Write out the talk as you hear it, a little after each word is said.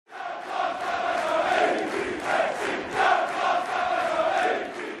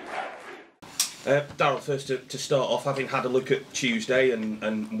Darrell, first to start off, having had a look at Tuesday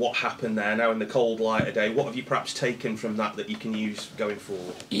and what happened there now in the cold light of day, what have you perhaps taken from that you can use going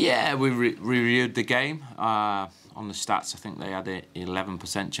forward? Yeah, we reviewed the game. On the stats, I think they had an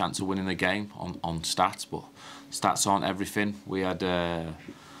 11% chance of winning the game on stats, but stats aren't everything. We had a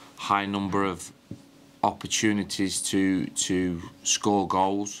high number of opportunities to score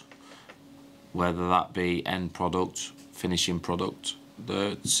goals, whether that be end product, finishing product,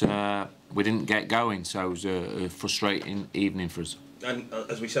 that we didn't get going, so it was a frustrating evening for us. And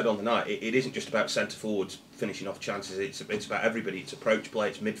as we said on the night, it isn't just about centre forwards finishing off chances, it's about everybody. It's approach play,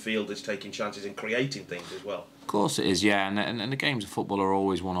 it's midfielders taking chances and creating things as well. Of course it is, yeah, and the games of football are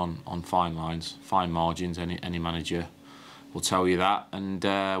always won on fine lines, fine margins. Any manager will tell you that, and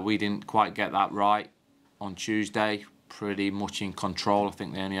we didn't quite get that right on Tuesday. Pretty much in control. I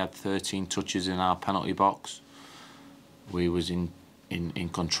think they only had 13 touches in our penalty box. We was in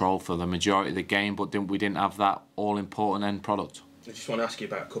control for the majority of the game, but we didn't have that all-important end product. I just want to ask you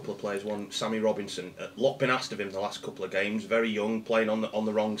about a couple of players. One, Sammy Robinson. A lot been asked of him the last couple of games. Very young, playing on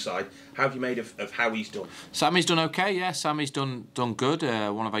the wrong side. How have you made of how he's done? Sammy's done okay. Yeah, Sammy's done good.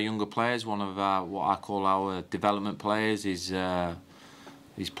 One of our younger players. One of our, what I call our development players.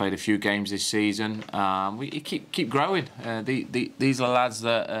 He's played a few games this season. We keep growing. These are lads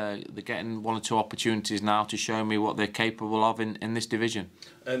that they're getting one or two opportunities now to show me what they're capable of in this division.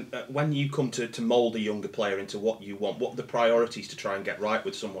 And when you come to mould a younger player into what you want, what are the priorities to try and get right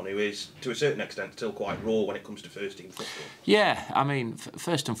with someone who is, to a certain extent, still quite raw when it comes to first team football? Yeah, I mean,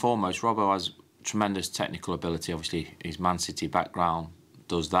 first and foremost, Robbo has tremendous technical ability. Obviously, his Man City background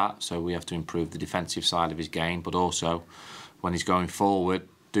does that, so we have to improve the defensive side of his game, but also when he's going forward,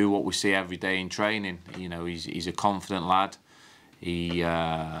 do what we see every day in training. You know, he's a confident lad. He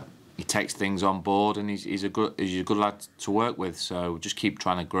takes things on board, and he's a good lad to work with. So just keep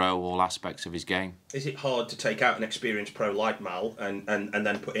trying to grow all aspects of his game. Is it hard to take out an experienced pro like Mal and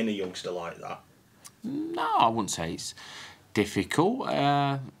then put in a youngster like that? No, I wouldn't say it's difficult.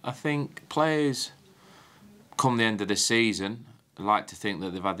 I think players come the end of the season like to think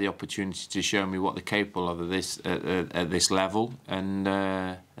that they've had the opportunity to show me what they're capable of at this level, and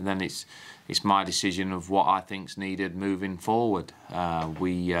then it's my decision of what I think's needed moving forward.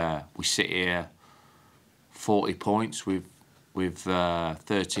 We sit here 40 points with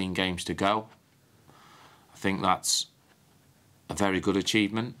 13 games to go. I think that's a very good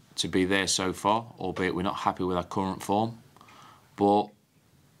achievement to be there so far, albeit we're not happy with our current form, but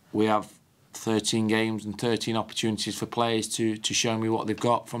we have 13 games and 13 opportunities for players to show me what they've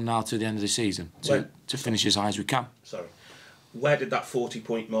got from now to the end of the season to finish as high as we can. Sorry. Where did that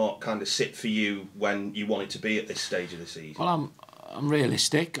 40-point mark kind of sit for you when you wanted to be at this stage of the season? Well, I'm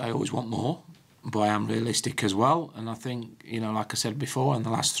realistic. I always want more, but I am realistic as well. And I think, you know, like I said before, in the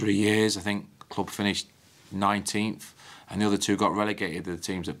last 3 years, I think the club finished 19th, and the other two got relegated to the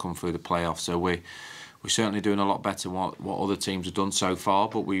teams that come through the playoffs. So we're certainly doing a lot better than what other teams have done so far,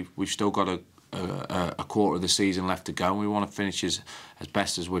 but we've still got a quarter of the season left to go, and we want to finish as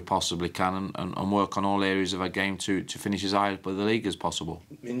best as we possibly can and work on all areas of our game to finish as high up the league as possible.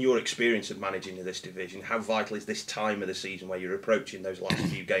 In your experience of managing this division, how vital is this time of the season where you're approaching those last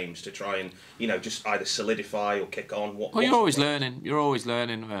few games to try and, you know, just either solidify or kick on? Well, you're always learning. You're always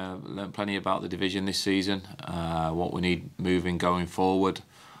learning. Learned plenty about the division this season, what we need moving going forward.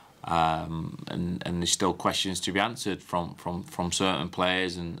 And there's still questions to be answered from certain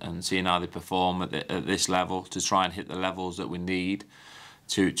players and seeing how they perform at this level to try and hit the levels that we need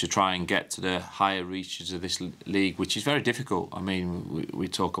to try and get to the higher reaches of this league, which is very difficult. I mean, we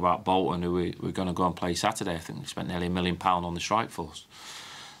talk about Bolton, who we're going to go and play Saturday. I think we spent nearly £1 million on the strike force.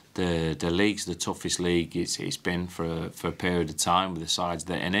 The league's the toughest league it's been for a period of time with the sides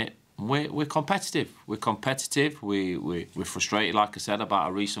that are in it. We're competitive. We're competitive. We're frustrated, like I said, about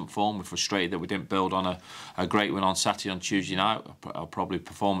our recent form. We're frustrated that we didn't build on a great win on Saturday, on Tuesday night. Our probably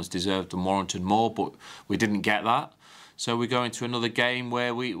performance deserved and warranted more, but we didn't get that. So we go into another game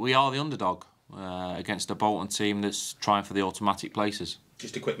where we are the underdog against a Bolton team that's trying for the automatic places.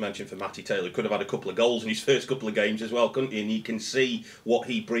 Just a quick mention for Matty Taylor. Could have had a couple of goals in his first couple of games as well, couldn't he? And you can see what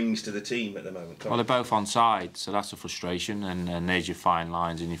he brings to the team at the moment. Well, they're both onside, so that's a frustration. And there's your fine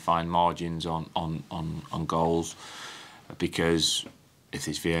lines and your fine margins on goals, because if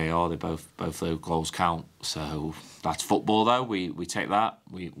it's VAR, both those goals count. So that's football, though. We take that.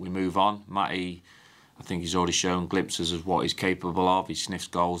 We move on. Matty I think he's already shown glimpses of what he's capable of. He sniffs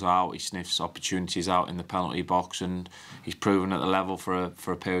goals out, he sniffs opportunities out in the penalty box, and he's proven at the level for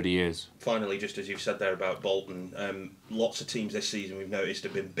a period of years. Finally, just as you've said there about Bolton, lots of teams this season we've noticed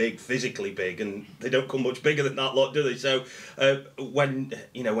have been big, physically big, and they don't come much bigger than that lot, do they? So when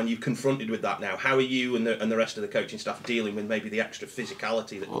you're confronted with that now, how are you and the rest of the coaching staff dealing with maybe the extra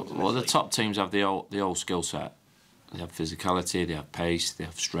physicality that comes in this Well, the league? top teams have the old skill set. They have physicality, they have pace, they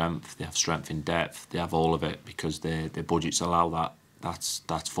have strength in depth, they have all of it because their budgets allow that.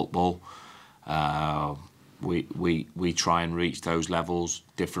 That's football. We try and reach those levels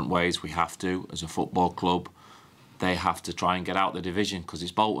different ways. We have to as a football club. They have to try and get out the division because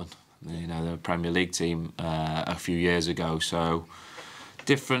it's Bolton. They're a Premier League team a few years ago. So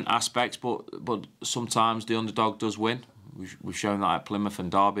different aspects, but sometimes the underdog does win. We've shown that at Plymouth and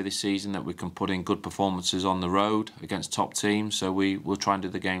Derby this season, that we can put in good performances on the road against top teams. So we'll try and do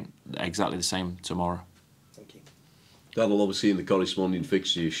the game exactly the same tomorrow. Thank you. That'll obviously in the corresponding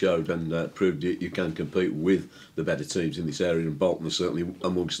fixture you showed and proved you can compete with the better teams in this area, and Bolton are certainly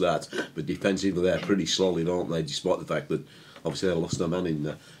amongst that. But defensively they're pretty solid, aren't they, despite the fact that obviously they lost their man in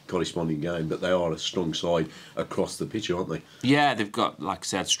the corresponding game, but they are a strong side across the pitch, aren't they? Yeah, they've got, like I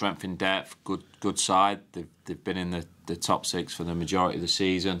said, strength in depth, good side. They've been in the top six for the majority of the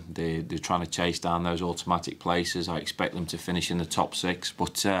season. They're trying to chase down those automatic places. I expect them to finish in the top six,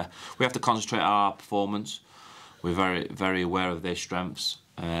 but we have to concentrate on our performance. We're very, very aware of their strengths,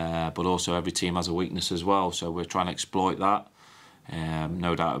 but also every team has a weakness as well, so we're trying to exploit that.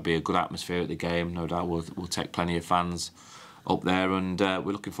 No doubt it'll be a good atmosphere at the game. No doubt we'll take plenty of fans up there, and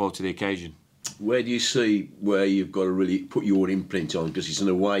we're looking forward to the occasion. Where do you see where you've got to really put your imprint on, because it's an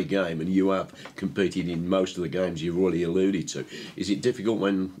away game and you have competed in most of the games you've already alluded to? Is it difficult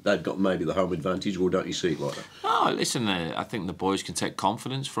when they've got maybe the home advantage, or don't you see it like that? No, listen, I think the boys can take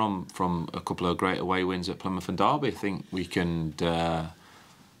confidence from a couple of great away wins at Plymouth and Derby. I think we can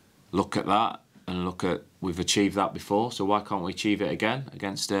look at that and look at, we've achieved that before, so why can't we achieve it again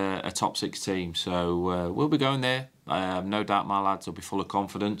against a top six team? So we'll be going there. No doubt my lads will be full of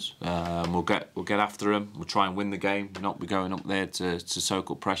confidence. We'll get after them. We'll try and win the game. We'll not be going up there to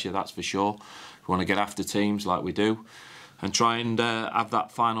soak up pressure, that's for sure. We want to get after teams like we do, and try and have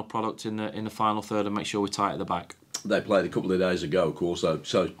that final product in the final third and make sure we're tight at the back. They played a couple of days ago, of course, so I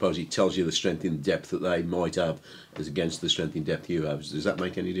suppose it tells you the strength in depth that they might have as against the strength in depth you have. Does that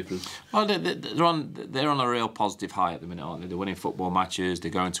make any difference? Well, they're on a real positive high at the minute, aren't they? They're winning football matches.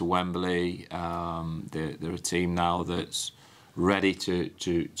 They're going to Wembley. They're a team now that's ready to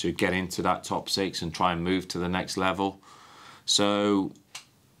get into that top six and try and move to the next level. So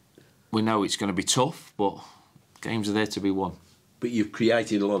we know it's going to be tough, but games are there to be won. But you've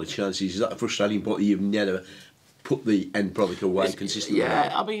created a lot of chances. Is that a frustrating point that you've never put the end product away consistently?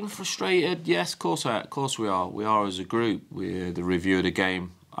 Yeah, I mean, frustrated. Yes, of course we are. We are as a group. The review of the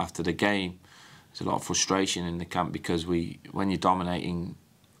game after the game. There's a lot of frustration in the camp because when you're dominating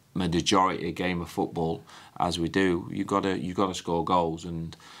the majority of a game of football, as we do, you got to score goals,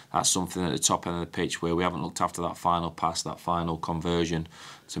 and that's something at the top end of the pitch where we haven't looked after that final pass, that final conversion,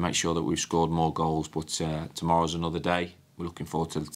 to make sure that we've scored more goals. But tomorrow's another day. We're looking forward to